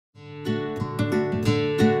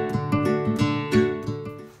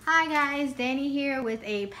with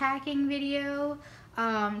a packing video.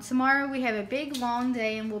 Tomorrow we have a big long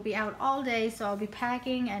day and we'll be out all day, so I'll be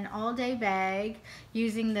packing an all-day bag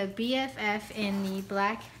using the BFF in the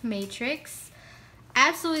black matrix.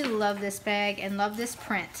 Absolutely love this bag and love this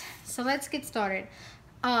print. So let's get started.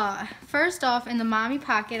 First off, in the mommy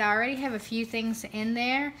pocket, I already have a few things in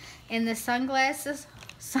there. In the sunglass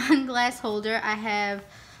holder, I have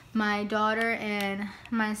my daughter and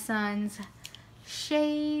my son's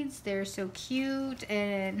shades. They're so cute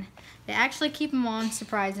and they actually keep them on,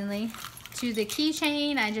 surprisingly. To the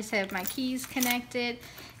keychain, I just have my keys connected.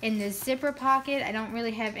 In the zipper pocket, I don't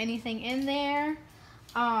really have anything in there.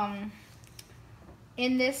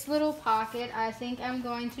 In this little pocket, I think I'm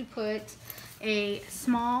going to put a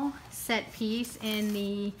small set piece in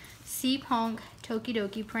the Sea-Punk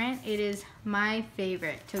Tokidoki print. It is my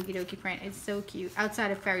favorite Tokidoki print. It's so cute,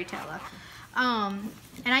 outside of Fairy Tale. And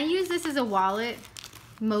I use this as a wallet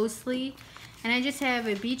mostly, and I just have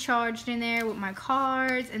a Be Charged in there with my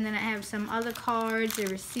cards, and then I have some other cards, a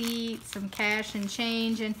receipt, some cash and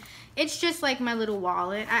change, and it's just like my little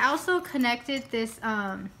wallet. I also connected this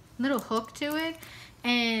little hook to it,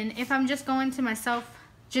 and if I'm just going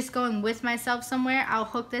with myself somewhere, I'll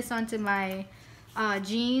hook this onto my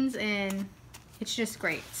jeans, and it's just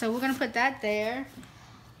great. So we're gonna put that there.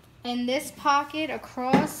 In this pocket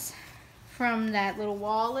across from that little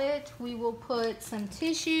wallet, we will put some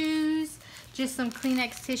tissues, just some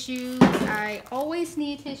Kleenex tissues. I always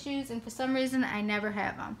need tissues, and for some reason I never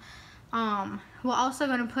have them. We're also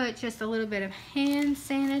gonna put just a little bit of hand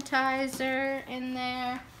sanitizer in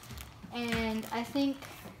there, and I think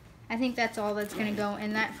that's all that's gonna go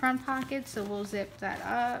in that front pocket, so we'll zip that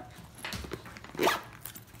up.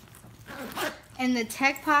 In the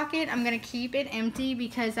tech pocket, I'm gonna keep it empty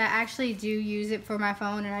because I actually do use it for my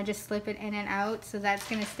phone and I just slip it in and out, so that's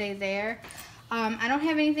gonna stay there. I don't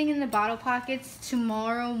have anything in the bottle pockets.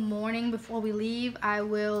 Tomorrow morning before we leave, I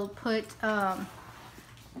will put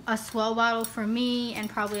a swell bottle for me and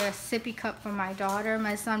probably a sippy cup for my daughter.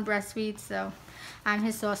 My son breastfeeds, so I'm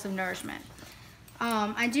his source of nourishment.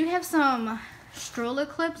 I do have some stroller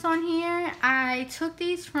clips on here. I took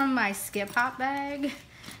these from my Skip Hop bag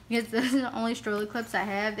because those are the only stroller clips I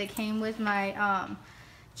have. They came with my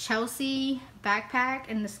Chelsea backpack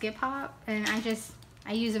and the Skip Hop, and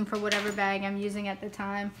I use them for whatever bag I'm using at the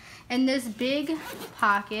time. And this big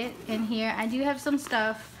pocket in here, I do have some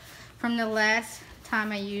stuff from the last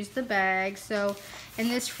time I used the bag. So in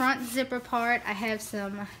this front zipper part, I have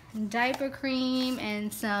some diaper cream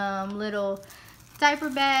and some little diaper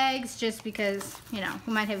bags, just because, you know,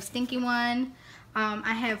 we might have a stinky one.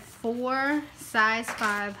 I have 4 size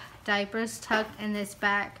 5 diapers tucked in this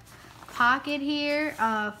back pocket here.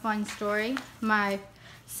 Fun story, my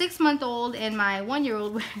 6-month-old and my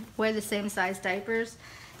 1-year-old wear the same size diapers,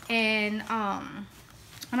 and I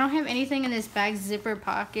don't have anything in this back zipper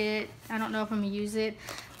pocket. I don't know if I'm gonna use it.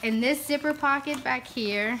 In this zipper pocket back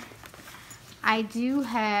here, I do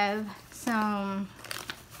have some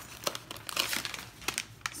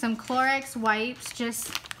Clorox wipes,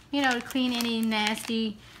 just, you know, to clean any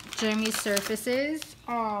nasty germy surfaces.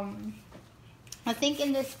 I think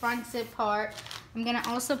in this front zip part, I'm gonna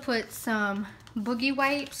also put some boogie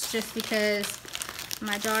wipes, just because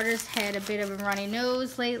my daughter's had a bit of a runny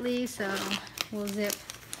nose lately, so we'll zip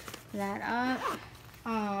that up.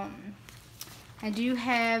 I do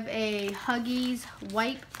have a Huggies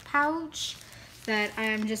wipe pouch that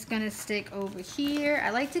I'm just gonna stick over here. I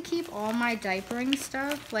like to keep all my diapering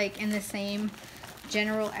stuff like in the same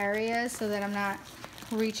general area so that I'm not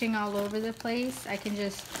reaching all over the place. I can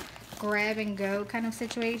just grab and go kind of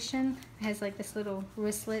situation. It has like this little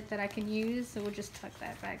wristlet that I can use, so we'll just tuck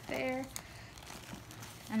that back there,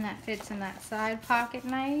 and that fits in that side pocket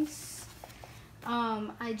nice.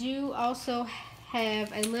 I do also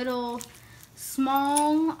have a little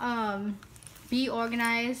small Be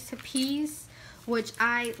Organized piece, which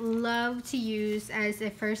I love to use as a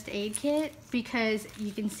first aid kit because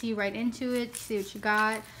you can see right into it, see what you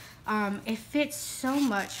got. It fits so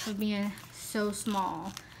much for being so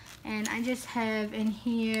small. And I just have in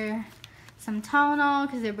here some Tylenol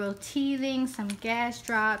because they're both teething, some gas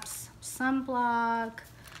drops, sunblock.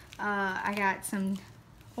 I got some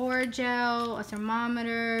Oragel, a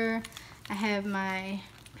thermometer. I have my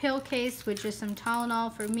pill case with just some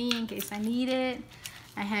Tylenol for me in case I need it.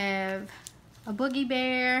 I have a Boogie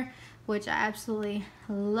Bear, which I absolutely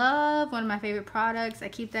love, one of my favorite products. I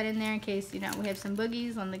keep that in there in case, you know, we have some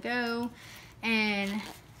boogies on the go. And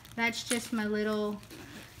that's just my little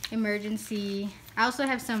emergency. I also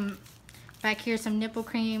have some back here, some nipple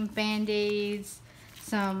cream, band-aids,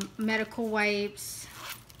 some medical wipes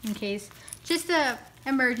in case, just a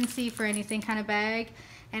emergency for anything kind of bag.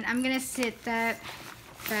 And I'm gonna sit that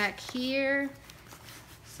back here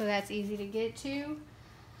so that's easy to get to.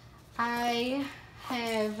 I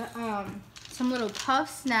have some little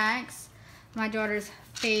puff snacks, my daughter's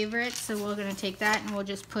favorite, so we're gonna take that and we'll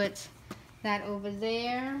just put that over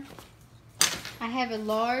there. I have a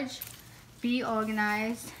large Be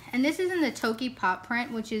Organized, and this is in the Toki Pop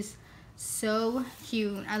print, which is so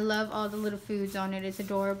cute. I love all the little foods on it. It's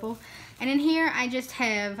adorable. And in here I just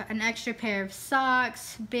have an extra pair of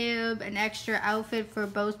socks, bib, an extra outfit for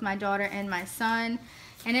both my daughter and my son,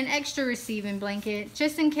 and an extra receiving blanket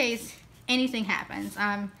just in case anything happens.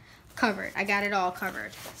 I'm covered. I got it all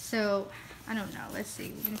covered. So I don't know, let's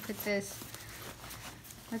see, we're gonna put this,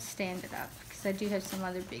 let's stand it up because I do have some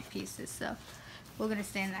other big pieces, so we're gonna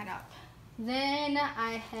stand that up. Then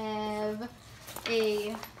I have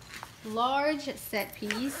a large set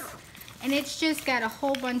piece, and it's just got a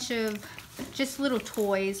whole bunch of just little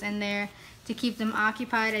toys in there to keep them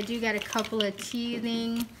occupied. I do got a couple of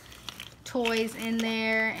teething toys in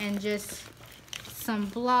there and just some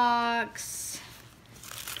blocks,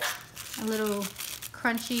 a little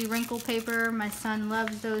crunchy wrinkle paper. My son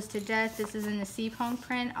loves those to death. This is in the Seapunk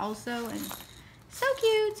print also, and so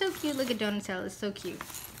cute, so cute. Look at Donatello, it's so cute.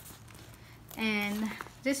 And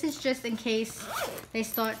this is just in case they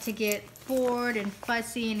start to get bored and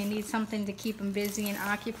fussy and they need something to keep them busy and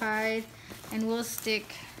occupied. And we'll stick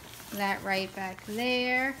that right back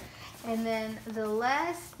there. And then the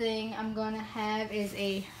last thing I'm going to have is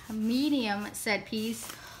a medium set piece,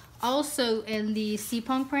 also in the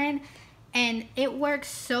Seapunk print. And it works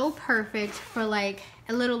so perfect for like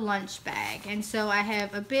a little lunch bag. And so I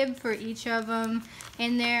have a bib for each of them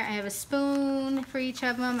in there. I have a spoon for each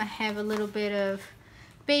of them. I have a little bit of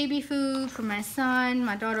baby food for my son.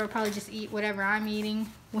 My daughter will probably just eat whatever I'm eating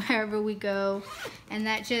wherever we go. And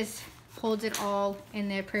that just holds it all in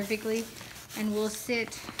there perfectly. And we'll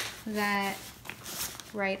sit that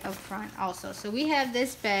right up front also. So we have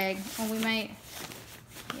this bag, and we might,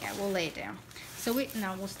 yeah, we'll lay it down. So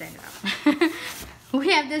we'll stand it up. We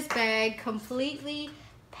have this bag completely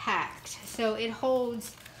packed. So it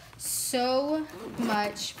holds so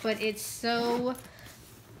much, but it's so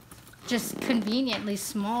just conveniently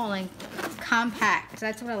small and compact.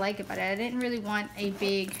 That's what I like about it. I didn't really want a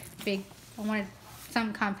big, I wanted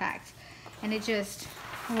something compact. And it just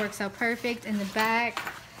works out perfect. In the back,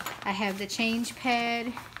 I have the change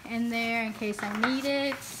pad in there in case I need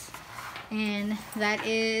it. And that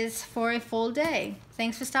is for a full day.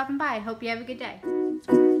 Thanks for stopping by. I hope you have a good day.